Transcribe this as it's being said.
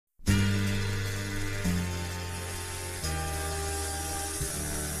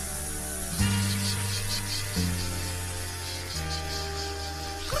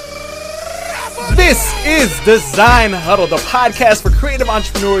This is Design Huddle, the podcast for creative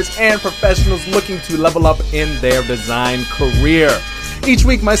entrepreneurs and professionals looking to level up in their design career. Each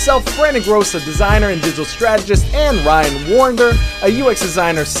week, myself, Brandon Gross, a designer and digital strategist, and Ryan Warnder, a UX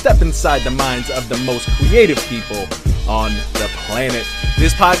designer, step inside the minds of the most creative people on the planet.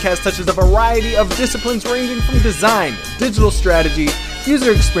 This podcast touches a variety of disciplines ranging from design, digital strategy,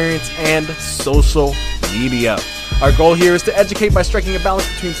 user experience, and social media. Our goal here is to educate by striking a balance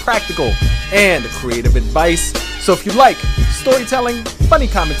between practical and creative advice. So if you like storytelling, funny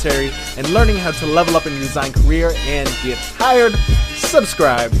commentary, and learning how to level up in your design career and get hired,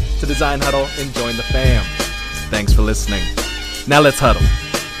 subscribe to Design Huddle and join the fam. Thanks for listening. Now let's huddle.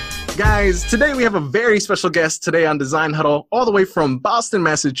 Guys, today we have a very special guest today on Design Huddle, all the way from Boston,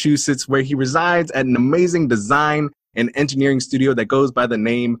 Massachusetts, where he resides at an amazing design and engineering studio that goes by the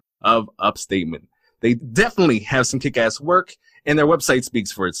name of Upstatement. They definitely have some kick-ass work, and their website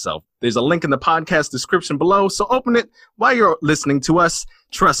speaks for itself. There's a link in the podcast description below, so open it while you're listening to us.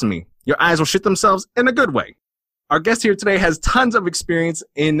 Trust me, your eyes will shit themselves in a good way. Our guest here today has tons of experience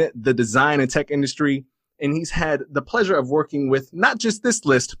in the design and tech industry, and he's had the pleasure of working with not just this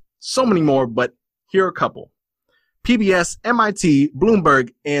list, so many more, but here are a couple. PBS, MIT,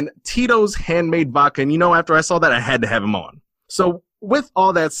 Bloomberg, and Tito's Handmade Vodka. And you know, after I saw that, I had to have him on. So with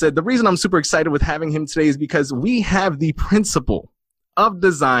all that said, the reason I'm super excited with having him today is because we have the principal of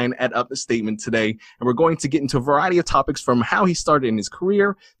design at Upstatement today, and we're going to get into a variety of topics from how he started in his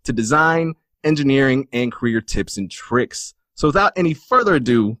career to design, engineering, and career tips and tricks. So without any further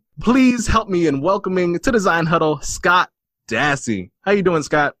ado, please help me in welcoming to Design Huddle, Scott Dassey. How you doing,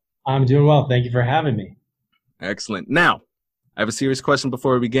 Scott? I'm doing well. Thank you for having me. Excellent. Now, I have a serious question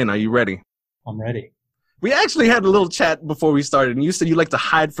before we begin. Are you ready? I'm ready. We actually had a little chat before we started, and you said you like to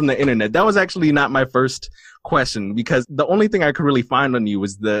hide from the internet. That was actually not my first question, because the only thing I could really find on you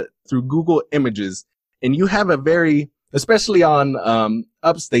was through Google Images, and you have a very, especially on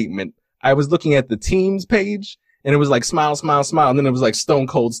Upstatement, I was looking at the Teams page, and it was like smile, smile, smile, and then it was like Stone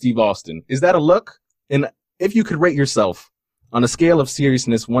Cold Steve Austin. Is that a look? And if you could rate yourself on a scale of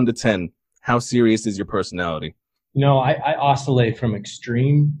seriousness 1 to 10, how serious is your personality? You know, I oscillate from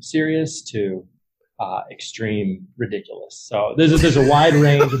extreme serious to extreme ridiculous. So there's a wide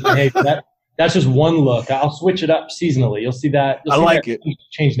range of behavior. That's just one look. I'll switch it up seasonally. You'll see that. I like it.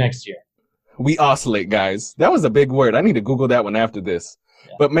 Change next year. We oscillate, guys. That was a big word. I need to Google that one after this.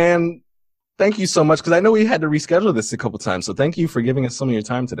 Yeah. But man, thank you so much, because I know we had to reschedule this a couple times. So thank you for giving us some of your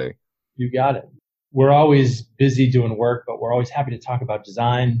time today. You got it. We're always busy doing work, but we're always happy to talk about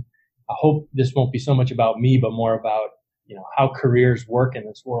design. I hope this won't be so much about me, but more about, you know, how careers work in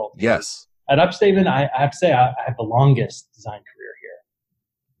this world. Yes. At Upstatement, I have to say I have the longest design career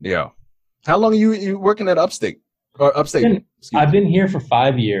here. Yeah. How long are you working at Upstate? Or Upstate? I've been here for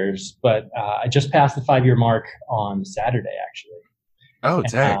 5 years, but I just passed the 5-year mark on Saturday, actually. Oh,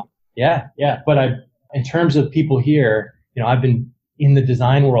 dang. Yeah. But in terms of people here, you know, I've been in the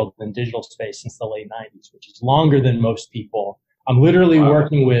design world and digital space since the late 90s, which is longer than most people. I'm literally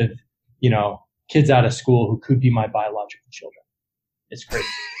working with, you know, kids out of school who could be my biological children. It's crazy.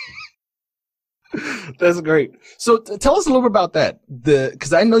 That's great. So tell us a little bit about that.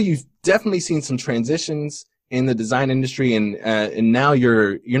 Because I know you've definitely seen some transitions in the design industry, and now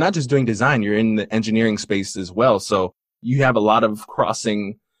you're not just doing design, you're in the engineering space as well. So you have a lot of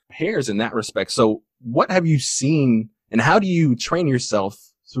crossing hairs in that respect. So what have you seen, and how do you train yourself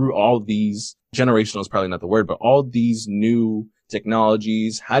through all these generational is probably not the word, but all these new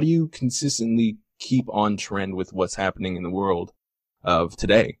technologies? How do you consistently keep on trend with what's happening in the world of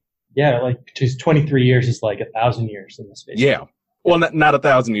today? Yeah, like 23 years is like 1,000 years in the space. Yeah. Well, not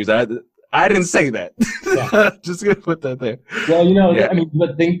 1,000 years. I didn't say that. Yeah. Just gonna put that there. Well, you know, yeah. I mean,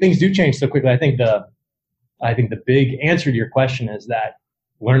 but things do change so quickly. I think the big answer to your question is that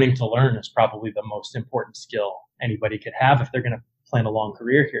learning to learn is probably the most important skill anybody could have if they're going to plan a long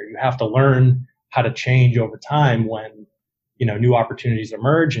career here. You have to learn how to change over time when, you know, new opportunities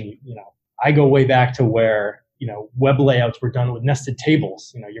emerge. And, you know, I go way back to where, you know, web layouts were done with nested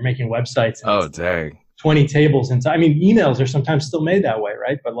tables. You know, you're making websites. Oh, dang. 20 tables. And so, I mean, emails are sometimes still made that way,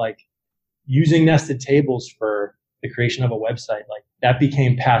 right? But like using nested tables for the creation of a website, like that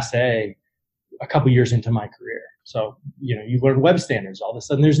became passé a couple years into my career. So, you know, you learn web standards. All of a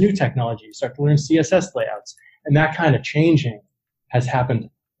sudden there's new technology. You start to learn CSS layouts. And that kind of changing has happened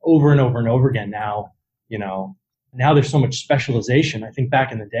over and over and over again. Now, you know, now there's so much specialization. I think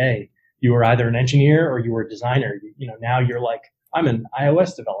back in the day, you were either an engineer or you were a designer. You know, now you're like, I'm an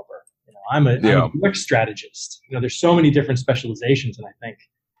iOS developer. You know, I'm a UX strategist. You know, there's so many different specializations. And I think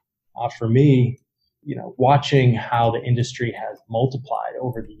for me, watching how the industry has multiplied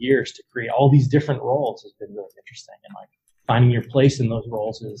over the years to create all these different roles has been really interesting. And like finding your place in those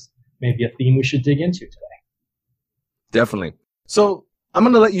roles is maybe a theme we should dig into today. Definitely. So I'm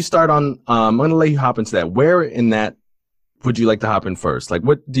going to let you start on, I'm going to let you hop into that. Where in that would you like to hop in first? Like,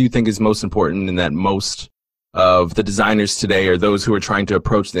 what do you think is most important in that most of the designers today or those who are trying to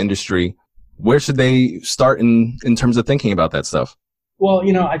approach the industry? Where should they start in terms of thinking about that stuff? Well,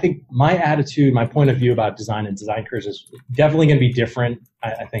 I think my attitude, my point of view about design and design careers is definitely going to be different.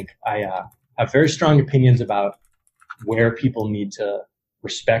 I think I have very strong opinions about where people need to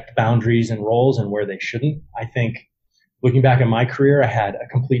respect boundaries and roles and where they shouldn't. I think looking back at my career, I had a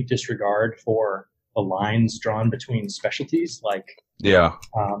complete disregard for the lines drawn between specialties. Like,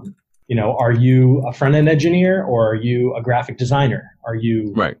 are you a front-end engineer or are you a graphic designer? Are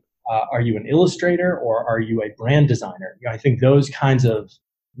you right? Are you an illustrator or are you a brand designer? I think those kinds of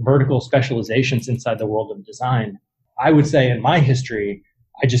vertical specializations inside the world of design, I would say in my history,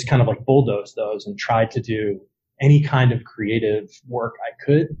 I just kind of like bulldozed those and tried to do any kind of creative work I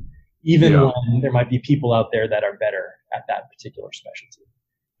could, even when there might be people out there that are better at that particular specialty.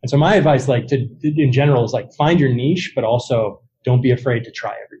 And so my advice, in general, is find your niche, but also don't be afraid to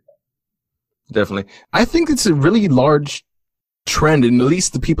try everything. Definitely. I think it's a really large trend, and at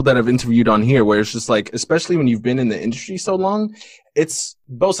least the people that I've interviewed on here, where it's just especially when you've been in the industry so long, it's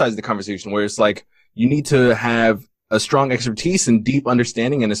both sides of the conversation where it's you need to have a strong expertise and deep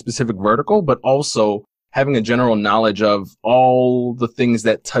understanding in a specific vertical, but also having a general knowledge of all the things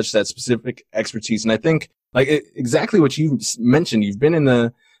that touch that specific expertise. And I think exactly what you mentioned, you've been in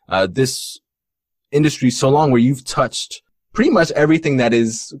the this industry so long where you've touched pretty much everything that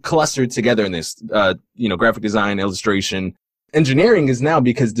is clustered together in this, graphic design, illustration. Engineering is now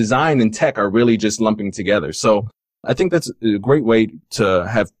because design and tech are really just lumping together. So I think that's a great way to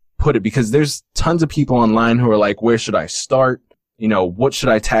have put it, because there's tons of people online who are where should I start? What should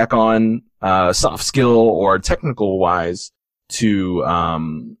I tack on, soft skill or technical wise to,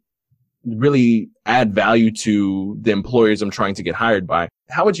 really add value to the employers I'm trying to get hired by.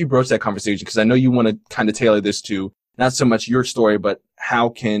 How would you broach that conversation? Because I know you want to kind of tailor this to not so much your story, but how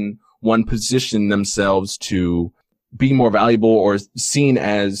can one position themselves to be more valuable or seen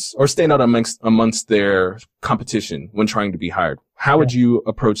as, or stand out amongst their competition when trying to be hired? How would you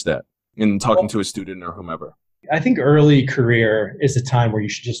approach that in talking to a student or whomever? I think early career is a time where you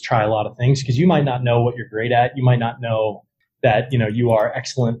should just try a lot of things, because you might not know what you're great at. You might not know that, you are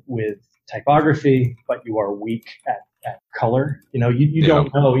excellent with typography, but you are weak at color. You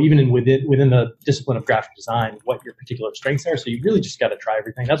don't know, even within the discipline of graphic design, what your particular strengths are. So you really just got to try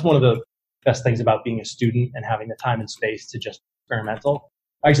everything. That's one of the best things about being a student and having the time and space to just experimental.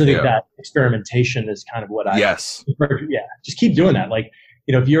 I actually think that experimentation is kind of what just keep doing that.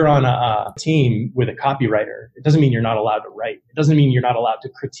 If you're on a team with a copywriter, it doesn't mean you're not allowed to write. It doesn't mean you're not allowed to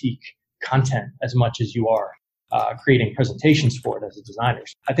critique content as much as you are creating presentations for it as a designer.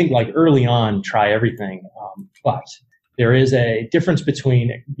 I think early on, try everything. But there is a difference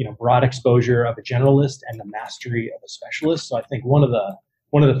between, broad exposure of a generalist and the mastery of a specialist. So I think one of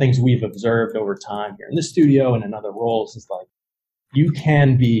the things we've observed over time here in the studio and in other roles is you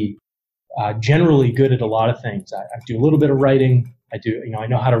can be generally good at a lot of things. I do a little bit of writing. I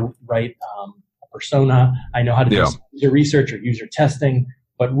know how to write a persona. I know how to do user research or user testing.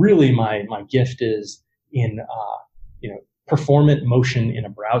 But really, my gift is in performant motion in a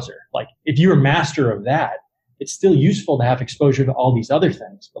browser. If you're a master of that, it's still useful to have exposure to all these other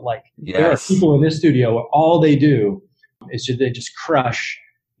things. But there are people in this studio where all they do is they just crush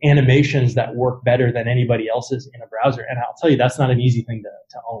animations that work better than anybody else's in a browser. And I'll tell you, that's not an easy thing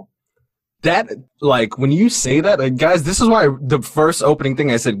to own. That, when you say that, guys, this is why the first opening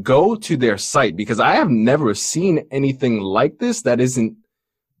thing I said, go to their site, because I have never seen anything like this that isn't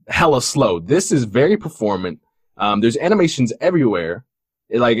hella slow. This is very performant. There's animations everywhere,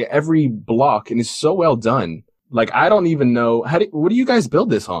 every block, and it's so well done. I don't even know what do you guys build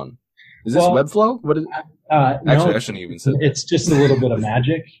this on? Is this Webflow? What is? Actually, no, I shouldn't even say that. It's just a little bit of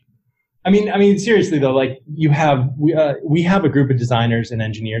magic. I mean, seriously though, we have a group of designers and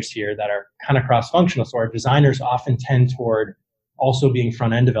engineers here that are kind of cross-functional. So our designers often tend toward also being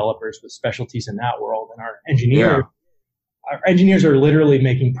front-end developers with specialties in that world, and our engineers are literally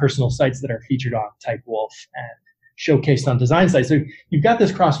making personal sites that are featured on Typewolf and showcased on design sites. So you've got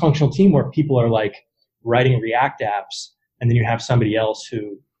this cross-functional team where people are writing React apps, and then you have somebody else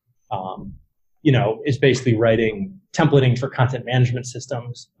who, is basically writing templating for content management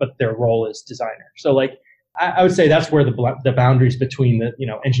systems, but their role is designer. So I would say that's where the boundaries between the,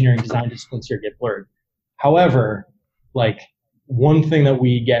 engineering design disciplines here get blurred. However, one thing that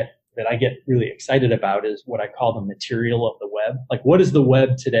we get that I get really excited about is what I call the material of the web. Like, what is the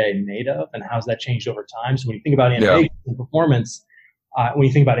web today made of, and how's that changed over time? So when you think about innovation and performance, when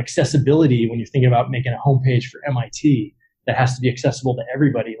you think about accessibility, when you're thinking about making a homepage for MIT that has to be accessible to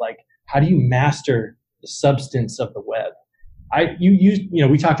everybody, like, how do you master the substance of the web?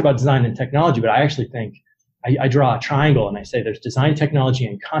 We talked about design and technology, but I actually think I draw a triangle and I say there's design, technology,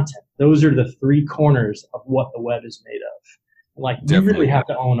 and content. Those are the three corners of what the web is made of. And like, you really have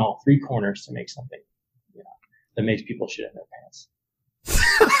to own all three corners to make something, that makes people shit in their pants.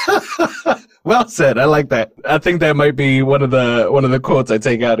 Well said. I like that. I think that might be one of the quotes I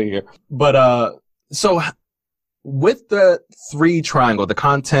take out of here. But so with the three triangle, the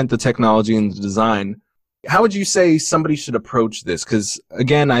content, the technology, and the design, how would you say somebody should approach this? Because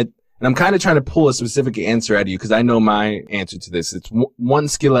again, I'm kind of trying to pull a specific answer out of you because I know my answer to this. It's one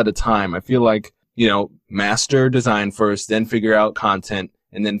skill at a time. I feel like, master design first, then figure out content,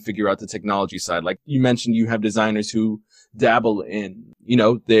 and then figure out the technology side. Like you mentioned, you have designers who dabble in,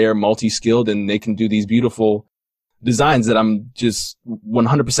 they're multi-skilled and they can do these beautiful designs that I'm just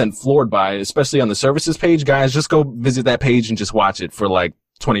 100% floored by, especially on the services page. Guys, just go visit that page and just watch it for like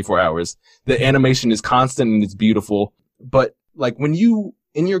 24 hours. The animation is constant and it's beautiful. But like when you,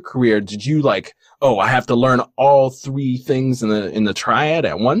 in your career, did you like, oh, I have to learn all three things in the triad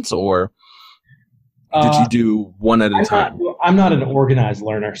at once, or did you do one at a time? I'm not an organized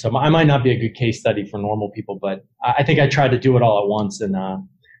learner, so I might not be a good case study for normal people, but I think I tried to do it all at once. And,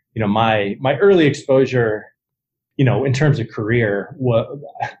 my early exposure, in terms of career,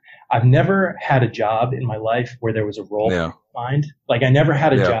 I've never had a job in my life where there was a role defined. Like I never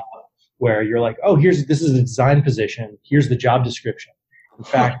had a job where you're like, oh, this is a design position. Here's the job description. In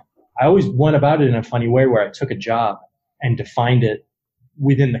fact, I always went about it in a funny way where I took a job and defined it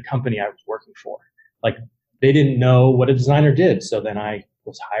within the company I was working for. Like they didn't know what a designer did. So then I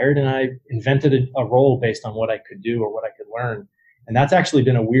was hired and I invented a role based on what I could do or what I could learn. And that's actually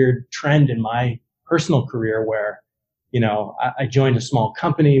been a weird trend in my personal career where, I joined a small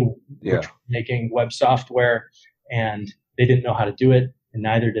company which was making web software and they didn't know how to do it and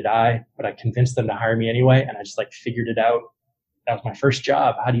neither did I, but I convinced them to hire me anyway. And I just figured it out. That was my first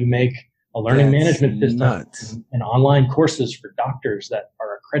job. How do you make a learning management system and online courses for doctors that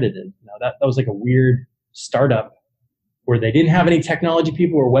are accredited? That was like a weird startup where they didn't have any technology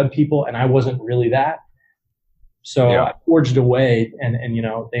people or web people, and I wasn't really that. So I forged away, and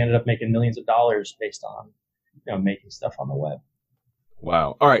they ended up making millions of dollars based on making stuff on the web.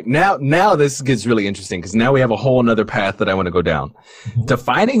 Wow. All right. Now this gets really interesting because now we have a whole another path that I want to go down. Mm-hmm.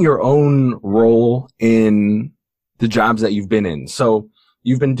 Defining your own role in the jobs that you've been in. So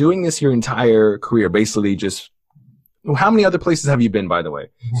you've been doing this your entire career, basically just, how many other places have you been, by the way?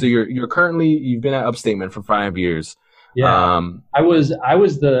 Mm-hmm. So you've been at Upstatement for 5 years. Yeah. I was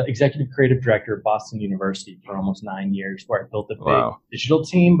the executive creative director at Boston University for almost 9 years, where I built a big digital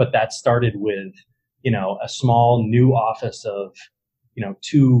team, but that started with, a small new office of,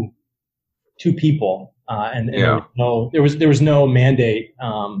 two people. There was no mandate.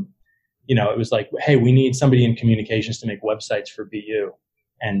 It was like, hey, we need somebody in communications to make websites for BU.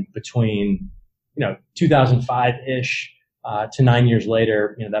 And between, 2005-ish to 9 years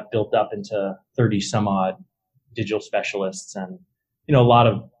later, that built up into 30 some odd digital specialists and, a lot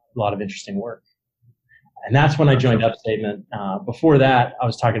of interesting work. And that's when I joined Upstatement. Before that, I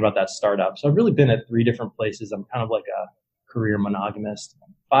was talking about that startup. So I've really been at 3 different places. I'm kind of like a career monogamist.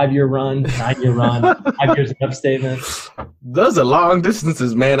 5-year run, 9-year run, 5 years at Upstatement. Those are long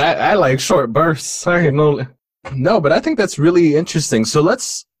distances, man. I like short bursts. No, but I think that's really interesting. So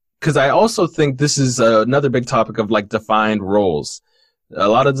because I also think this is another big topic of like defined roles. A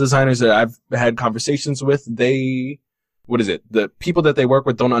lot of designers that I've had conversations with, the people that they work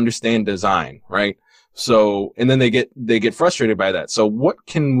with don't understand design, right? So, and then they get frustrated by that. So what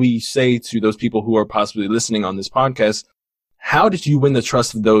can we say to those people who are possibly listening on this podcast? How did you win the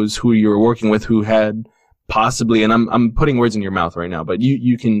trust of those who you were working with who had possibly, and I'm putting words in your mouth right now, but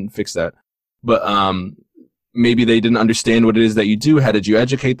you can fix that. But, maybe they didn't understand what it is that you do. How did you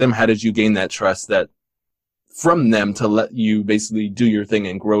educate them? How did you gain that trust that from them to let you basically do your thing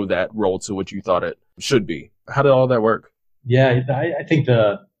and grow that role to what you thought it should be? How did all that work? Yeah, I think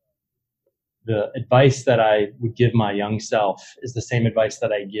the advice that I would give my young self is the same advice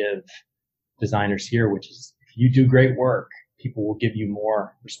that I give designers here, which is if you do great work, people will give you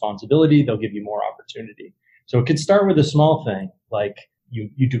more responsibility. They'll give you more opportunity. So it could start with a small thing, like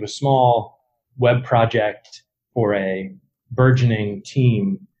you do a small web project for a burgeoning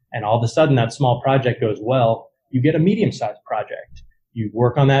team, and all of a sudden that small project goes well, you get a medium-sized project. You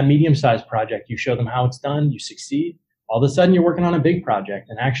work on that medium-sized project, you show them how it's done, you succeed. all of a sudden you're working on a big project.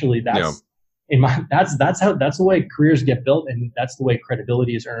 And actually that's the way careers get built. And that's the way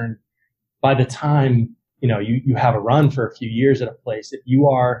credibility is earned. By the time, you have a run for a few years at a place, if you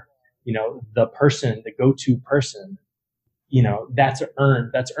are, the person, the go-to person, that's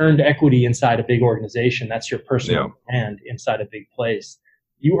earned equity inside a big organization. That's your personal brand inside a big place.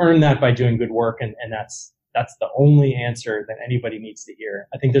 You earn that by doing good work. And that's the only answer that anybody needs to hear.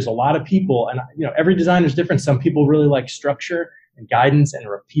 I think there's a lot of people, and every designer is different. Some people really like structure and guidance and a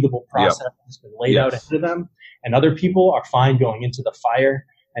repeatable process that's been laid out ahead of them. And other people are fine going into the fire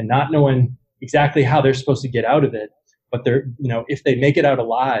and not knowing exactly how they're supposed to get out of it. But they're, if they make it out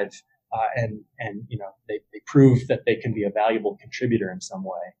alive, and they prove that they can be a valuable contributor in some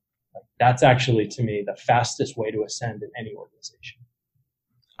way, like, that's actually, to me, the fastest way to ascend in any organization.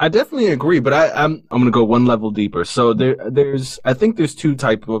 I definitely agree, but I'm going to go one level deeper. So I think there's two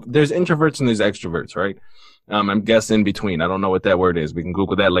there's introverts and there's extroverts, right? I'm guessing in between. I don't know what that word is. We can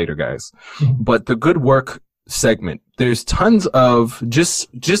Google that later, guys. But the good work segment, there's tons of just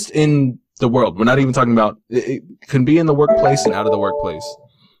in the world. We're not even talking about, it can be in the workplace and out of the workplace.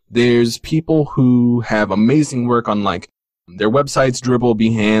 There's people who have amazing work on like their websites, Dribbble,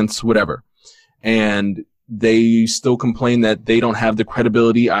 Behance, whatever. And they still complain that they don't have the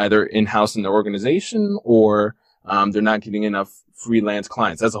credibility either in-house in their organization or they're not getting enough freelance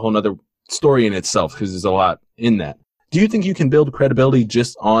clients. That's a whole nother story in itself because there's a lot in that. Do you think you can build credibility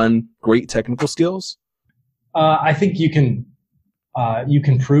just on great technical skills? I think you can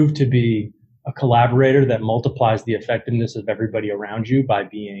prove to be a collaborator that multiplies the effectiveness of everybody around you by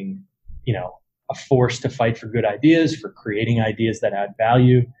being, a force to fight for good ideas, for creating ideas that add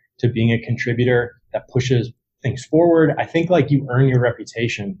value, to being a contributor that pushes things forward. I think like you earn your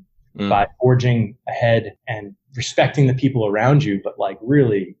reputation by forging ahead and respecting the people around you, but like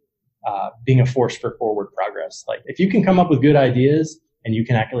really being a force for forward progress. Like if you can come up with good ideas and you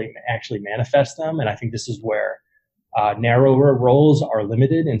can actually manifest them, and I think this is where narrower roles are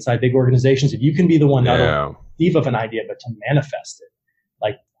limited inside big organizations. If you can be the one not only to conceive of an idea, but to manifest it,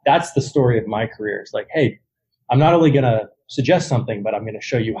 like that's the story of my career. It's like, hey, I'm not only going to suggest something, but I'm going to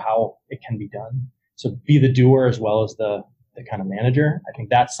show you how it can be done. So be the doer as well as the kind of manager. I think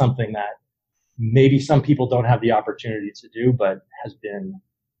that's something that maybe some people don't have the opportunity to do, but has been,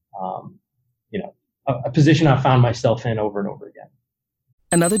 a position I've found myself in over and over again.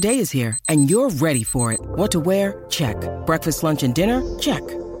 Another day is here, and you're ready for it. What to wear? Check. Breakfast, lunch, and dinner? Check.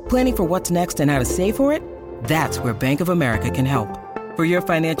 Planning for what's next and how to save for it? That's where Bank of America can help. For your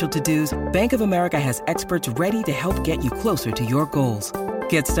financial to-dos, Bank of America has experts ready to help get you closer to your goals.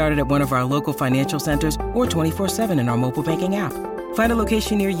 Get started at one of our local financial centers or 24/7 in our mobile banking app. Find a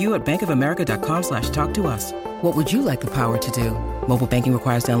location near you at bankofamerica.com/talktous. What would you like the power to do? Mobile banking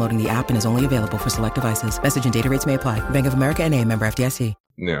requires downloading the app and is only available for select devices. Message and data rates may apply. Bank of America N.A., member FDIC.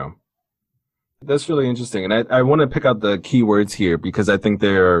 Yeah. That's really interesting. And I want to pick out the keywords here because I think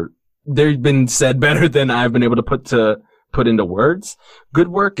they've been said better than I've been able to put into words. Good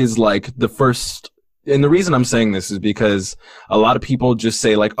work is like the first, and the reason I'm saying this is because a lot of people just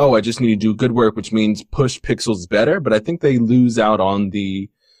say like, oh, I just need to do good work, which means push pixels better. But I think they lose out on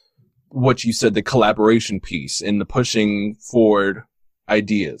what you said, the collaboration piece and the pushing forward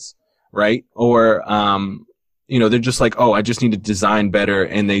ideas, right? Or, they're just like, oh, I just need to design better.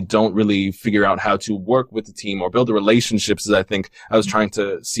 And they don't really figure out how to work with the team or build the relationships. As I think I was trying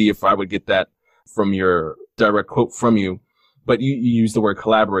to see if I would get that from your direct quote from you, but you use the word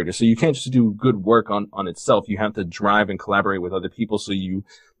collaborator. So you can't just do good work on itself. You have to drive and collaborate with other people. So you,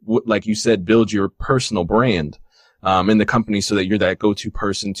 like you said, build your personal brand in the company so that you're that go-to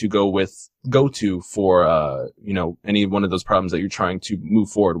person to go to for, any one of those problems that you're trying to move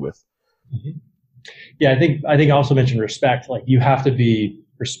forward with. Mm-hmm. Yeah. I think I also mentioned respect. Like you have to be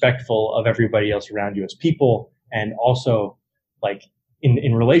respectful of everybody else around you as people. And also like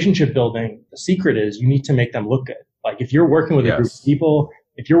in relationship building, the secret is you need to make them look good. Like if you're working with a group of people,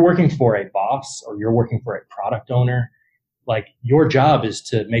 if you're working for a boss or you're working for a product owner, like your job is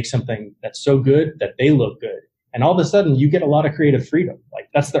to make something that's so good that they look good. And all of a sudden you get a lot of creative freedom. Like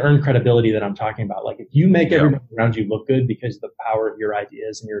that's the earned credibility that I'm talking about. Like if you make everyone around you look good because of the power of your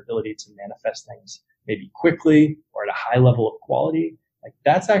ideas and your ability to manifest things maybe quickly or at a high level of quality, like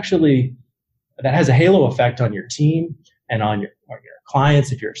that has a halo effect on your team and on your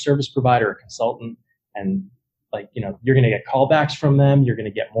clients if you're a service provider or consultant. And you're going to get callbacks from them. You're going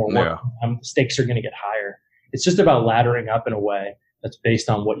to get more work from them. The stakes are going to get higher. It's just about laddering up in a way that's based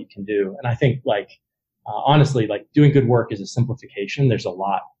on what you can do. And I think honestly, doing good work is a simplification. There's a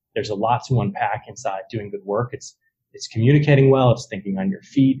lot to unpack inside doing good work. It's communicating well. It's thinking on your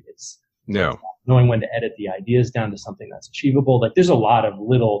feet. It's Yeah. Knowing when to edit the ideas down to something that's achievable. Like there's a lot of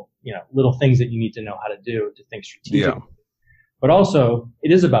little things that you need to know how to do to think strategically. Yeah. But also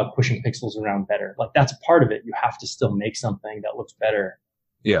it is about pushing pixels around better. Like that's part of it. You have to still make something that looks better.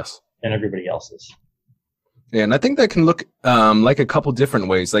 Yes. Than everybody else's. Yeah, and I think that can look like a couple different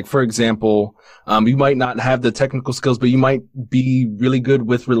ways. Like, for example, you might not have the technical skills, but you might be really good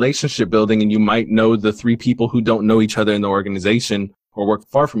with relationship building, and you might know the 3 people who don't know each other in the organization or work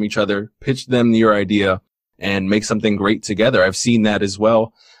far from each other, pitch them your idea and make something great together. I've seen that as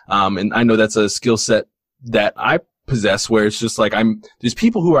well. And I know that's a skill set that I possess, where it's just like there's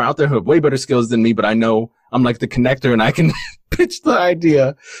people who are out there who have way better skills than me, but I know I'm like the connector and I can pitch the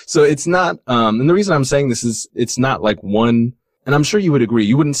idea. So it's not, and the reason I'm saying this is it's not like one, and I'm sure you would agree,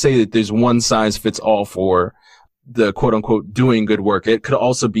 you wouldn't say that there's one size fits all for the quote unquote doing good work. It could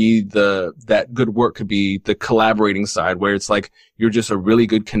also be that good work could be the collaborating side, where it's like you're just a really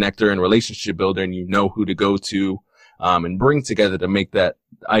good connector and relationship builder and you know who to go to, and bring together to make that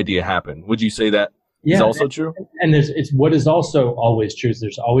idea happen. Would you say that is also true? And it's what is also always true is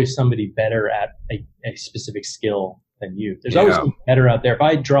there's always somebody better at a specific skill than you. There's always somebody better out there. If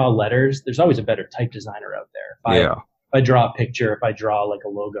I draw letters, there's always a better type designer out there. If I draw a picture, if I draw like a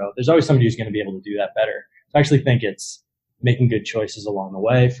logo, there's always somebody who's going to be able to do that better. So I actually think it's making good choices along the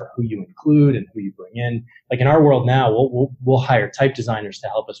way for who you include and who you bring in. Like in our world now, we'll hire type designers to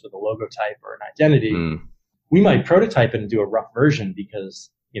help us with a logo type or an identity. We might prototype it and do a rough version because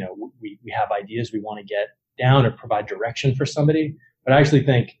we have ideas we want to get down or provide direction for somebody. But I actually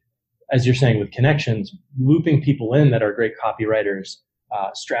think, as you're saying with connections, looping people in that are great copywriters,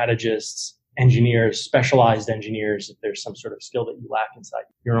 strategists, engineers, specialized engineers, if there's some sort of skill that you lack inside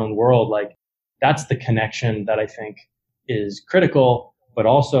your own world, like that's the connection that I think is critical, but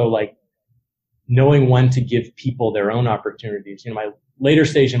also like knowing when to give people their own opportunities. My later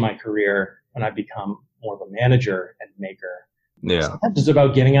stage in my career, when I become more of a manager and maker, sometimes it's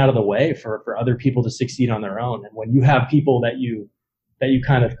about getting out of the way for other people to succeed on their own. And when you have people that you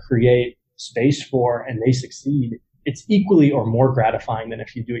kind of create space for and they succeed, it's equally or more gratifying than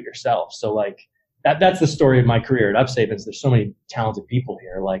if you do it yourself. So like that's the story of my career at Upsavings. There's so many talented people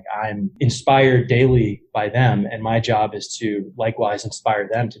here. Like I'm inspired daily by them, and my job is to likewise inspire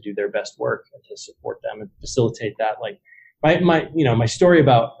them to do their best work and to support them and facilitate that. Like my story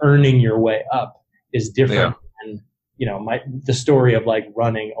about earning your way up is different than the story of like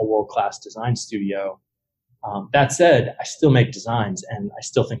running a world-class design studio. That said, I still make designs and I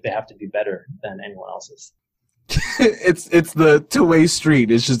still think they have to be better than anyone else's. It's the two-way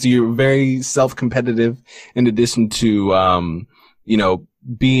street. It's just you're very self-competitive in addition to,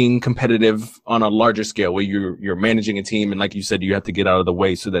 being competitive on a larger scale where you're managing a team. And like you said, you have to get out of the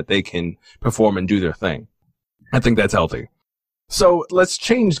way so that they can perform and do their thing. I think that's healthy. So let's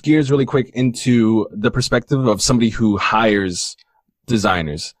change gears really quick into the perspective of somebody who hires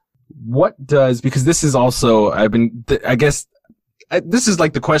designers. Because this is also, this is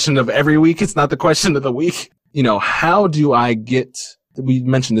like the question of every week. It's not the question of the week. How do I we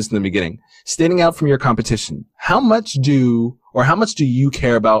mentioned this in the beginning, standing out from your competition? How much do you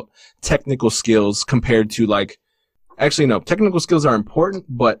care about technical skills compared to technical skills are important,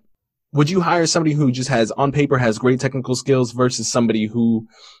 but would you hire somebody who just on paper has great technical skills versus somebody who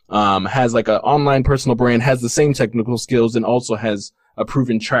has like an online personal brand, has the same technical skills and also has a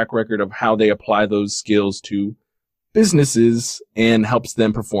proven track record of how they apply those skills to businesses and helps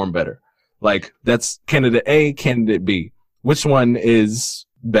them perform better? Like that's candidate A, candidate B. Which one is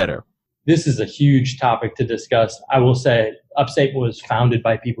better? This is a huge topic to discuss. I will say Upstate was founded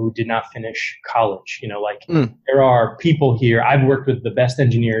by people who did not finish college. There are people here. I've worked with the best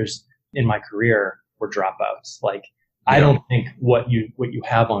engineers in my career were dropouts. I don't think what you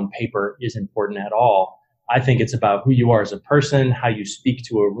have on paper is important at all. I think it's about who you are as a person, how you speak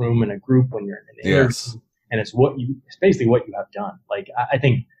to a room and a group when you're in an interview, and it's basically what you have done. I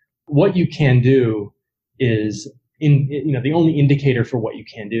think what you can do is the only indicator for what you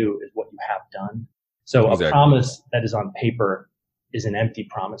can do is what you have done. So a promise that is on paper is an empty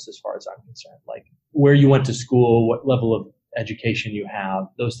promise as far as I'm concerned. Like where you went to school, what level of education you have,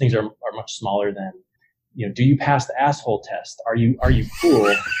 those things are much smaller than, do you pass the asshole test? Are you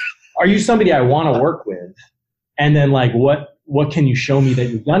cool? Are you somebody I want to work with? And then what can you show me that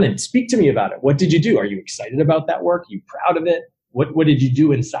you've done it? Speak to me about it. What did you do? Are you excited about that work? Are you proud of it? What did you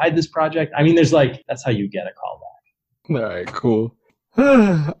do inside this project? I mean, there's that's how you get a call back. All right, cool.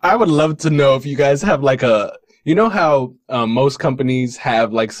 I would love to know if you guys have how most companies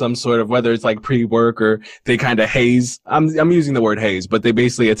have some sort of, whether it's pre-work or they kind of haze. I'm using the word haze, but they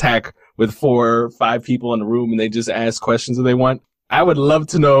basically attack with 4 or 5 people in the room and they just ask questions that they want. I would love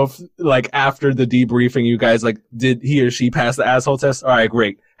to know if, like, after the debriefing, you guys, like, did he or she pass the asshole test? All right,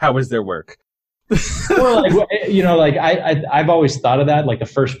 great. How was their work? Or like, you know, like I've always thought of that, like the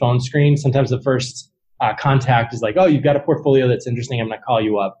first phone screen. Sometimes the first contact is like, oh, you've got a portfolio that's interesting. I'm going to call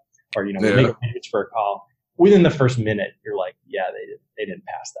you up, or, you know, make arrangements for a call. Within the first minute, you're like, yeah, they didn't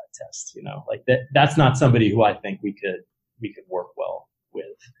pass that test. You know, like that's not somebody who I think we could work well with.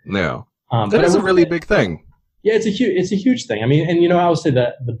 No, that is a really big thing. Yeah, it's a huge thing. I mean, and, you know, I would say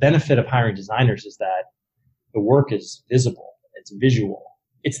that the benefit of hiring designers is that the work is visible. It's visual.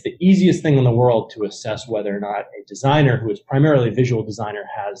 It's the easiest thing in the world to assess whether or not a designer who is primarily a visual designer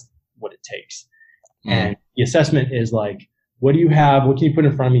has what it takes. And the assessment is like, what do you have? What can you put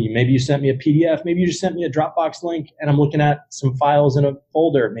in front of me? Maybe you sent me a PDF. Maybe you just sent me a Dropbox link and I'm looking at some files in a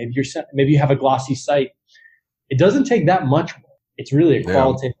folder. Maybe you have a glossy site. It doesn't take that much work. It's really a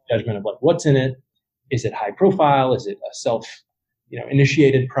qualitative judgment of like, what's in it? Is it high profile? Is it a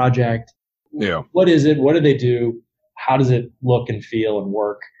initiated project? Yeah. What is it? What do they do? How does it look and feel and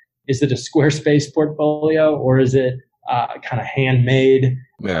work? Is it a Squarespace portfolio, or is it kind of handmade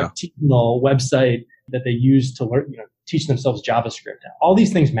artisanal website that they use to learn, teach themselves JavaScript? All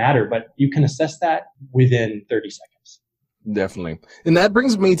these things matter, but you can assess that within 30 seconds. Definitely. And that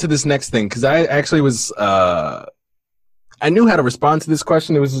brings me to this next thing, because I actually was, I knew how to respond to this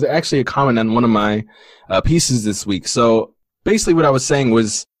question. It was actually a comment on one of my pieces this week. So basically what I was saying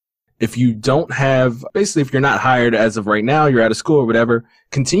was, if you're not hired as of right now, you're out of school or whatever,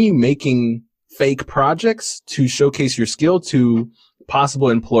 continue making fake projects to showcase your skill to possible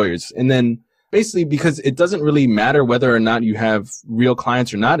employers. And then basically, because it doesn't really matter whether or not you have real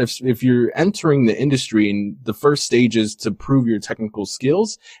clients or not, if you're entering the industry and the first stage is to prove your technical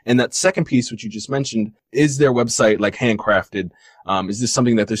skills, and that second piece, which you just mentioned, is their website like handcrafted? Is this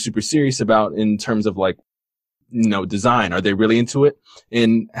something that they're super serious about in terms of like, design? Are they really into it?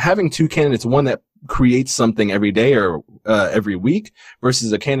 And having two candidates, one that creates something every day or every week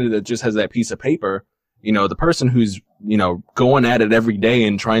versus a candidate that just has that piece of paper, the person who's, going at it every day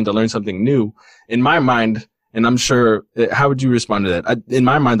and trying to learn something new, in my mind, and I'm sure, how would you respond to that? In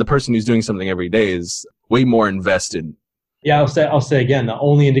my mind, the person who's doing something every day is way more invested. Yeah, I'll say again, the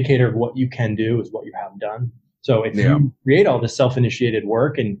only indicator of what you can do is what you have done. So if you create all this self-initiated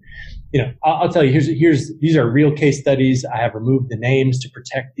work, and I'll tell you, these are real case studies. I have removed the names to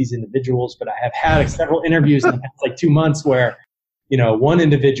protect these individuals, but I have had several interviews in the past like 2 months where, one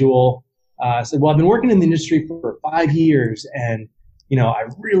individual said, well, I've been working in the industry for 5 years, and I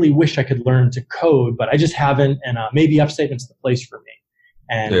really wish I could learn to code, but I just haven't, and maybe Upstatement's the place for me.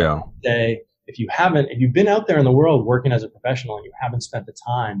 And say, if you've been out there in the world working as a professional and you haven't spent the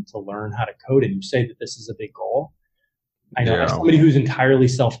time to learn how to code, and you say that this is a big goal, I know as somebody who's entirely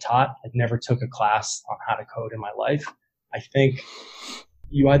self-taught, I've never took a class on how to code in my life. I think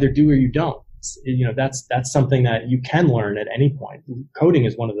you either do or you don't. That's something that you can learn at any point. Coding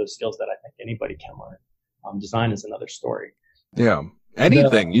is one of those skills that I think anybody can learn. Design is another story. Yeah.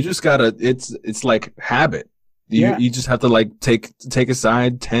 Anything. You just gotta, it's like habit. You just have to like take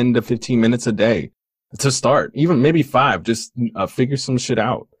aside 10 to 15 minutes a day to start, even maybe 5, just figure some shit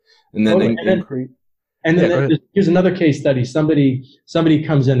out. And then, here's another case study. Somebody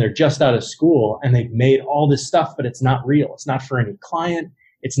comes in, they're just out of school and they've made all this stuff, but it's not real. It's not for any client.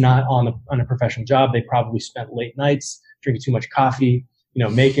 It's not on a professional job. They probably spent late nights drinking too much coffee,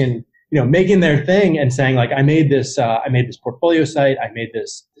 making their thing and saying like, I made this portfolio site. I made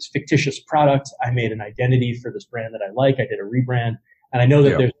this fictitious product. I made an identity for this brand that I like. I did a rebrand. And I know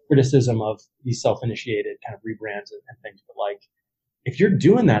that there's criticism of these self-initiated kind of rebrands and things, but like, if you're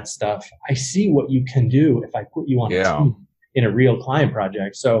doing that stuff, I see what you can do if I put you on a team in a real client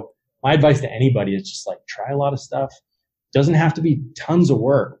project. So my advice to anybody is just like, try a lot of stuff. Doesn't have to be tons of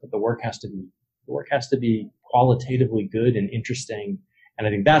work, but the work has to be qualitatively good and interesting. And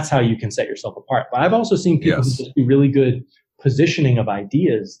I think that's how you can set yourself apart. But I've also seen people who just do really good positioning of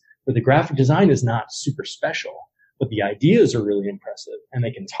ideas where the graphic design is not super special, but the ideas are really impressive and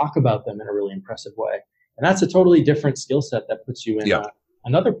they can talk about them in a really impressive way. And that's a totally different skill set that puts you in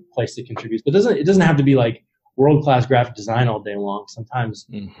another place that contributes. But it doesn't have to be like world-class graphic design all day long. Sometimes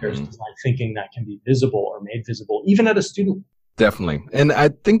there's design thinking that can be visible or made visible, even at a student. Definitely. And I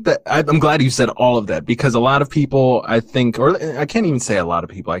think that I'm glad you said all of that, because a lot of people, I think, or I can't even say a lot of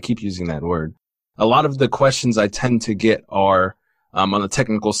people, I keep using that word. A lot of the questions I tend to get are on the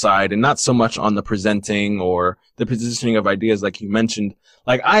technical side and not so much on the presenting or the positioning of ideas like you mentioned.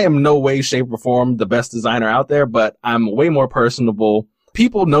 Like, I am no way, shape, or form the best designer out there, but I'm way more personable.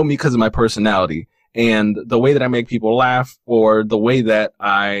 People know me because of my personality and the way that I make people laugh or the way that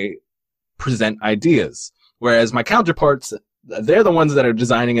I present ideas. Whereas my counterparts they're the ones that are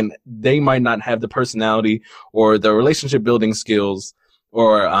designing, and they might not have the personality or the relationship building skills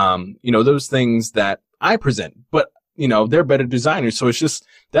or, those things that I present, but, they're better designers. So it's just,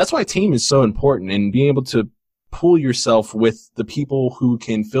 that's why team is so important, and being able to pool yourself with the people who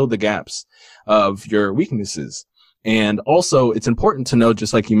can fill the gaps of your weaknesses. And also it's important to know,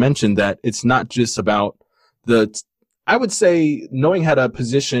 just like you mentioned, that it's not just about I would say knowing how to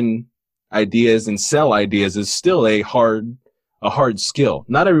position ideas and sell ideas is still a hard skill.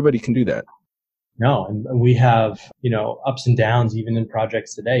 Not everybody can do that. No, and we have, ups and downs even in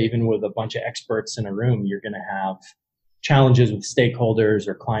projects today. Even with a bunch of experts in a room, you're going to have challenges with stakeholders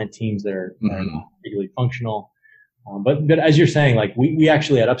or client teams that are not particularly functional. But as you're saying, like we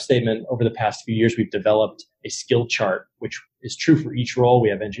actually at Upstatement over the past few years, we've developed a skill chart, which is true for each role. We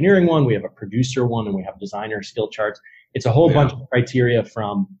have engineering one, we have a producer one, and we have designer skill charts. It's a whole bunch of criteria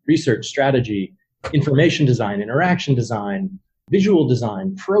from research, strategy, information design, interaction design, visual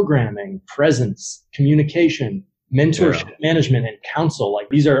design, programming, presence, communication, mentorship, management, and counsel. Like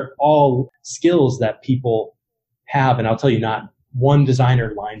these are all skills that people have. And I'll tell you, not one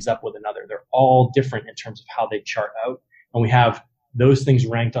designer lines up with another. They're all different in terms of how they chart out. And we have those things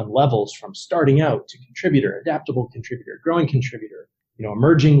ranked on levels from starting out to contributor, adaptable contributor, growing contributor,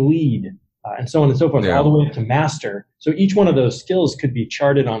 emerging lead, and so on and so forth, all the way up to master. So each one of those skills could be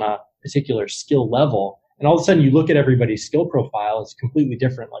charted on a particular skill level. And all of a sudden you look at everybody's skill profile, it's completely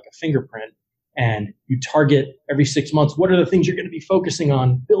different, like a fingerprint. And you target every 6 months, what are the things you're going to be focusing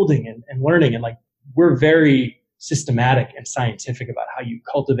on building and learning? And like, we're very systematic and scientific about how you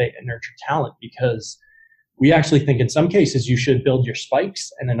cultivate and nurture talent, because we actually think in some cases you should build your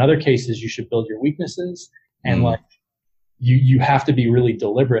spikes, and in other cases you should build your weaknesses. And like you have to be really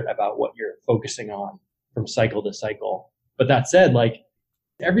deliberate about what you're focusing on from cycle to cycle. But that said, like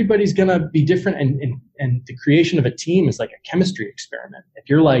everybody's going to be different, and the creation of a team is like a chemistry experiment. If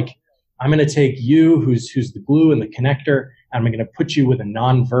you're like, I'm going to take you who's the glue and the connector, and I'm going to put you with a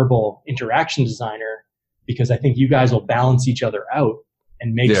nonverbal interaction designer, because I think you guys will balance each other out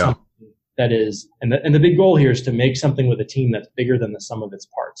and make something that is, and the big goal here is to make something with a team that's bigger than the sum of its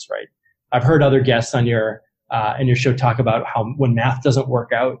parts, right? I've heard other guests on your show talk about how when math doesn't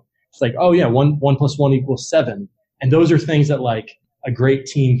work out, it's like, oh yeah, 1 + 1 = 7. And those are things that like a great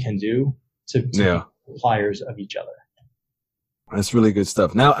team can do to be suppliers of each other. That's really good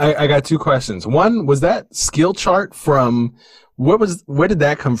stuff. Now I got 2 questions. One, was that skill chart from, where did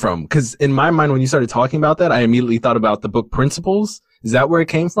that come from? Because in my mind, when you started talking about that, I immediately thought about the book Principles. Is that where it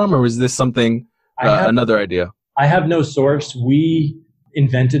came from, or was this something, another idea? I have no source. We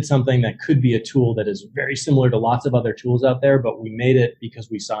invented something that could be a tool that is very similar to lots of other tools out there, but we made it because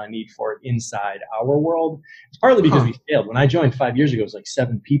we saw a need for it inside our world. It's partly because we scaled. When I joined 5 years ago, it was like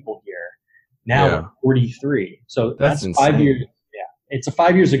 7 people here. Now we're 43. So that's 5 years. Yeah. It's a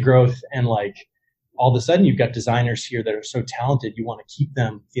 5 years of growth, and like, all of a sudden you've got designers here that are so talented, you want to keep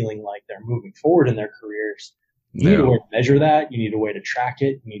them feeling like they're moving forward in their careers. You need a way to measure that. You need a way to track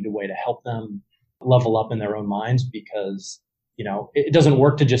it. You need a way to help them level up in their own minds, because, it doesn't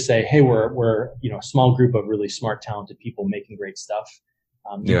work to just say, hey, we're a small group of really smart, talented people making great stuff.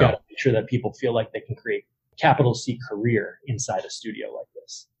 You've got to make sure that people feel like they can create capital C career inside a studio like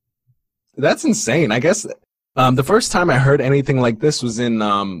this. That's insane. I guess the first time I heard anything like this was in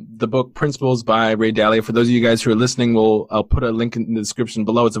the book Principles by Ray Dalio. For those of you guys who are listening, I'll put a link in the description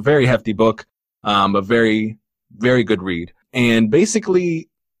below. It's a very hefty book, a very, very good read. And basically,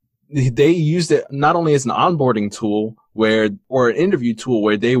 they used it not only as an onboarding tool or an interview tool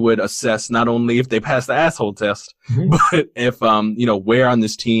where they would assess not only if they passed the asshole test, but if, where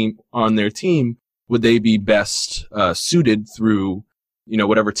on their team would they be best suited through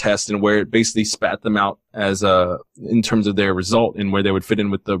whatever test, and where it basically spat them out as in terms of their result, and where they would fit in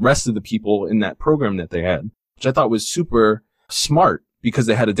with the rest of the people in that program that they had, which I thought was super smart, because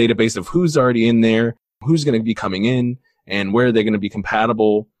they had a database of who's already in there, who's going to be coming in, and where they're going to be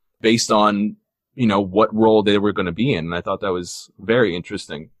compatible based on, what role they were going to be in. And I thought that was very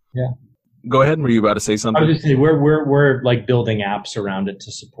interesting. Yeah. Go ahead. Were you about to say something? I was just saying, we're like building apps around it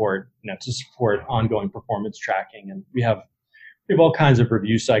to support ongoing performance tracking. And we have all kinds of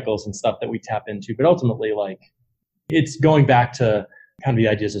review cycles and stuff that we tap into, but ultimately, like, it's going back to kind of the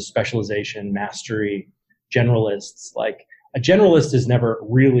ideas of specialization, mastery, generalists. Like, a generalist is never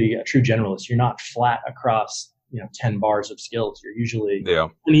really a true generalist. You're not flat across, 10 bars of skills. You're usually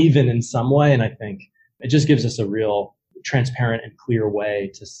uneven in some way. And I think it just gives us a real transparent and clear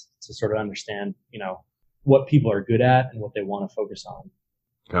way to sort of understand, what people are good at and what they want to focus on.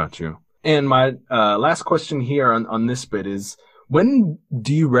 Got you. And my last question here on this bit is, When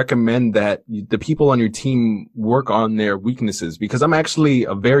do you recommend that the people on your team work on their weaknesses? Because I'm actually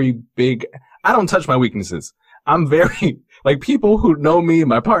I don't touch my weaknesses. I'm very, like, people who know me,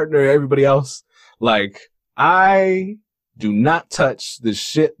 my partner, everybody else, like, I do not touch the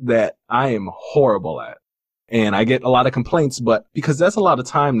shit that I am horrible at. And I get a lot of complaints, but because that's a lot of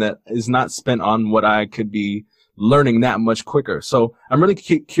time that is not spent on what I could be learning that much quicker. So I'm really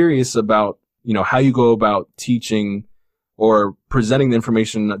curious about, how you go about teaching or presenting the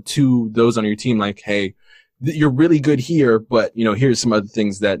information to those on your team. Like, hey, you're really good here, but, here's some other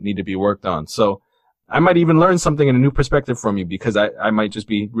things that need to be worked on. So I might even learn something in a new perspective from you, because I might just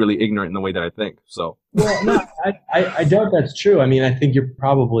be really ignorant in the way that I think. So, well, no, I doubt that's true. I mean, I think you're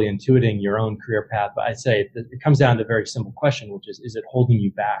probably intuiting your own career path, but I'd say it comes down to a very simple question, which is it holding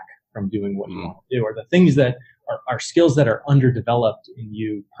you back from doing what you want to do? Or the things that are skills that are underdeveloped in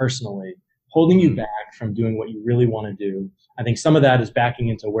you personally, holding you back from doing what you really want to do? I think some of that is backing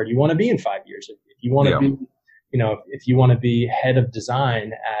into where do you want to be in 5 years? If you want to be, if you want to be head of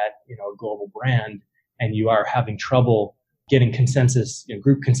design at, a global brand, and you are having trouble getting consensus,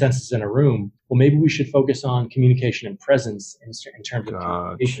 group consensus in a room, well, maybe we should focus on communication and presence in terms of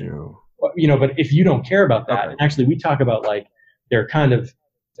communication. But if you don't care about that, and actually we talk about, like, they're kind of,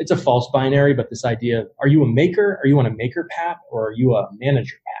 it's a false binary, but this idea of, are you a maker? Are you on a maker path, or are you a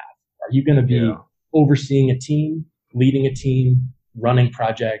manager path? Are you going to be overseeing a team, leading a team, running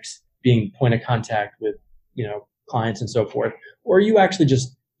projects, being point of contact with, clients and so forth? Or are you actually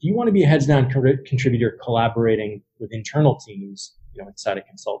just, do you want to be a heads down contributor collaborating with internal teams, inside a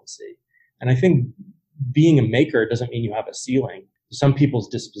consultancy? And I think being a maker doesn't mean you have a ceiling. Some people's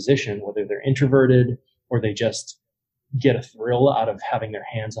disposition, whether they're introverted or they just get a thrill out of having their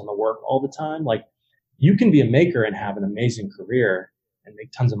hands on the work all the time, like, you can be a maker and have an amazing career and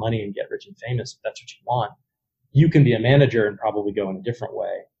make tons of money and get rich and famous if that's what you want. You can be a manager and probably go in a different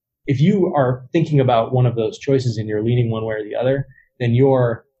way. If you are thinking about one of those choices and you're leaning one way or the other, then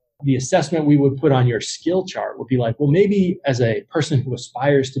the assessment we would put on your skill chart would be like, well, maybe as a person who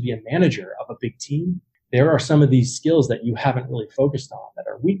aspires to be a manager of a big team, there are some of these skills that you haven't really focused on that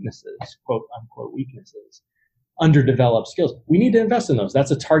are weaknesses, quote unquote weaknesses, underdeveloped skills. We need to invest in those.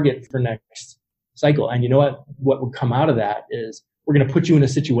 That's a target for next cycle. And you know what? What would come out of that is we're going to put you in a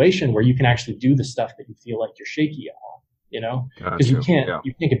situation where you can actually do the stuff that you feel like you're shaky on, because you can't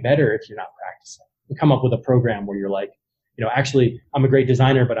get better if you're not practicing. You come up with a program where you're like, actually, I'm a great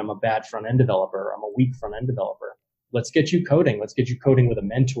designer, but I'm a bad front-end developer. I'm a weak front-end developer. Let's get you coding. Let's get you coding with a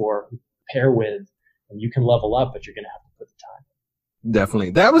mentor, pair with, and you can level up, but you're going to have to put the time.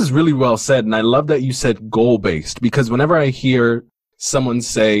 Definitely. That was really well said. And I love that you said goal-based, because whenever I hear someone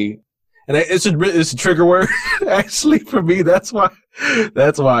say, and it's a trigger word, actually, for me, that's why.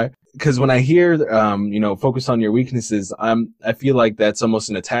 Because when I hear, focus on your weaknesses, I feel like that's almost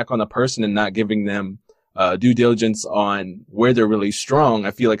an attack on the person and not giving them due diligence on where they're really strong.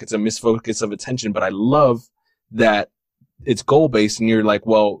 I feel like it's a misfocus of attention, but I love that it's goal-based and you're like,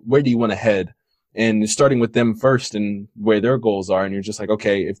 well, where do you want to head? And starting with them first and where their goals are. And you're just like,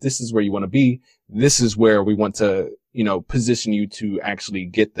 okay, if this is where you want to be, this is where we want to, position you to actually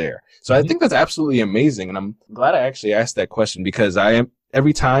get there. So I think that's absolutely amazing. And I'm glad I actually asked that question, because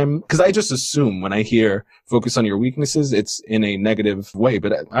every time, because I just assume when I hear focus on your weaknesses, it's in a negative way.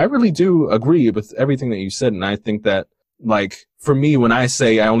 But I really do agree with everything that you said. And I think that, like, for me, when I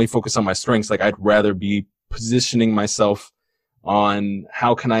say I only focus on my strengths, like, I'd rather be positioning myself on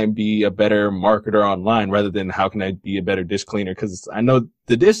how can I be a better marketer online rather than how can I be a better dish cleaner? Because I know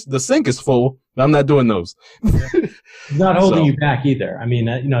the sink is full, but I'm not doing those. It's not holding you back either. I mean,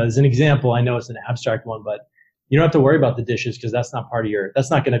 as an example, I know it's an abstract one, but you don't have to worry about the dishes because that's not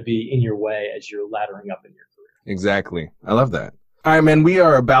that's not going to be in your way as you're laddering up in your career. Exactly. I love that. All right, man, we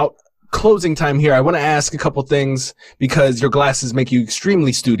are about closing time here. I want to ask a couple things because your glasses make you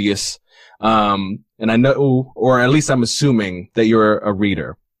extremely studious. And I know, or at least I'm assuming, that you're a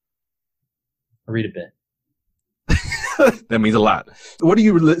reader. I read a bit. That means a lot. What are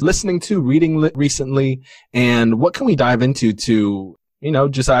you listening to, reading recently? And what can we dive into to,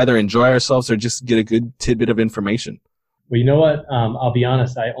 just either enjoy ourselves or just get a good tidbit of information? Well, you know what? I'll be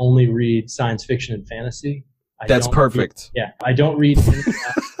honest. I only read science fiction and fantasy. That's perfect. I don't read.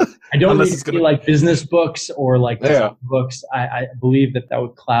 I don't read like business books or like design books. I believe that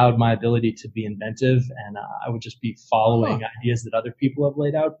would cloud my ability to be inventive, and I would just be following ideas that other people have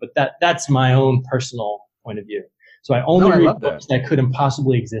laid out. But that's my own personal point of view. So I only read books that couldn't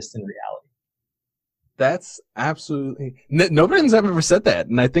possibly exist in reality. That's absolutely nobody's ever said that,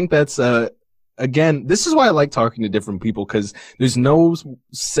 and I think that's again, this is why I like talking to different people, because there's no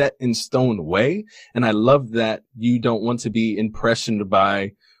set in stone way. And I love that you don't want to be impressioned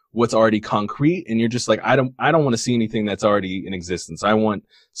by what's already concrete. And you're just like, I don't want to see anything that's already in existence. I want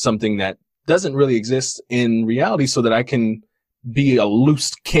something that doesn't really exist in reality so that I can be a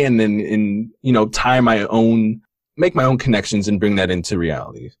loose cannon and, you know, make my own connections and bring that into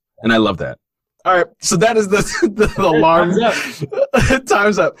reality. And I love that. All right. So that is the alarm.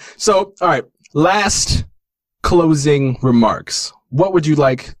 Time's up. So, all right. Last closing remarks. What would you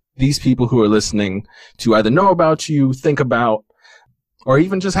like these people who are listening to either know about you, think about, or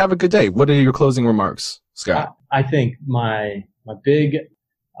even just have a good day? What are your closing remarks, Scott? I think my big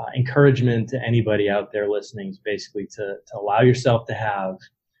encouragement to anybody out there listening is basically to allow yourself to have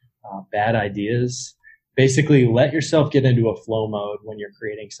bad ideas. Basically, let yourself get into a flow mode when you're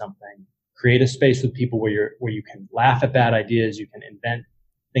creating something. Create a space with people where you can laugh at bad ideas, you can invent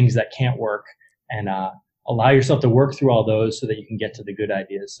things that can't work, and allow yourself to work through all those so that you can get to the good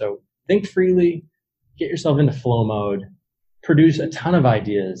ideas. So think freely, get yourself into flow mode, produce a ton of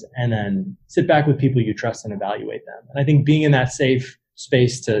ideas, and then sit back with people you trust and evaluate them. And I think being in that safe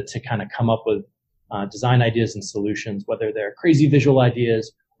space to kind of come up with design ideas and solutions, whether they're crazy visual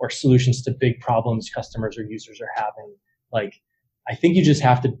ideas or solutions to big problems customers or users are having, like, I think you just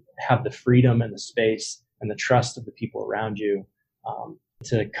have to have the freedom and the space and the trust of the people around you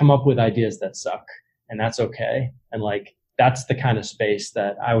to come up with ideas that suck. And that's okay. And like, that's the kind of space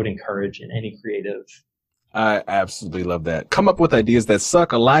that I would encourage in any creative. I absolutely love that. Come up with ideas that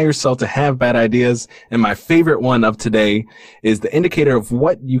suck. Allow yourself to have bad ideas. And my favorite one of today is the indicator of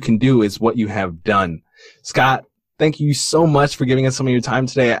what you can do is what you have done. Scott, thank you so much for giving us some of your time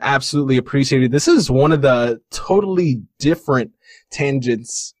today. I absolutely appreciate it. This is one of the totally different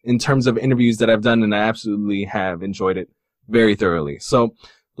tangents in terms of interviews that I've done, and I absolutely have enjoyed it very thoroughly. So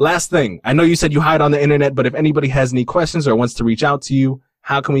last thing, I know you said you hide on the internet, but if anybody has any questions or wants to reach out to you,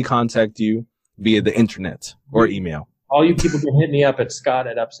 how can we contact you? Via the internet or email? All you people can hit me up at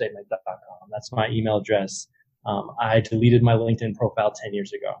scott@upstatement.com. That's my email address. I deleted my LinkedIn profile 10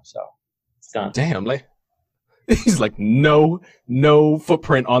 years ago, so it's done. Damn, like he's like no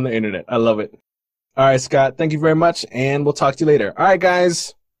footprint on the internet. I love it. All right, Scott, thank you very much, and we'll talk to you later. All right,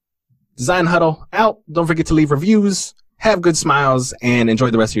 guys, Design Huddle out. Don't forget to leave reviews, have good smiles, and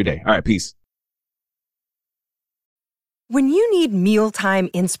enjoy the rest of your day. All right, peace. When you need mealtime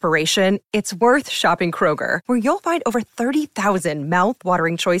inspiration, it's worth shopping Kroger, where you'll find over 30,000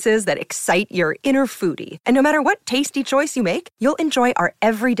 mouth-watering choices that excite your inner foodie. And no matter what tasty choice you make, you'll enjoy our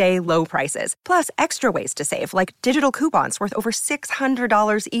everyday low prices, plus extra ways to save, like digital coupons worth over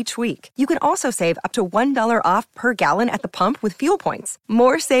 $600 each week. You can also save up to $1 off per gallon at the pump with fuel points.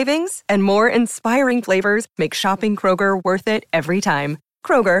 More savings and more inspiring flavors make shopping Kroger worth it every time.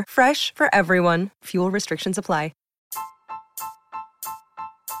 Kroger, fresh for everyone. Fuel restrictions apply.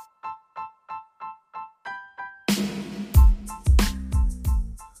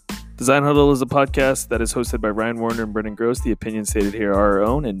 Design Huddle is a podcast that is hosted by Ryan Warner and Brendan Gross. The opinions stated here are our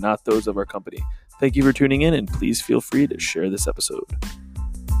own and not those of our company. Thank you for tuning in, and please feel free to share this episode.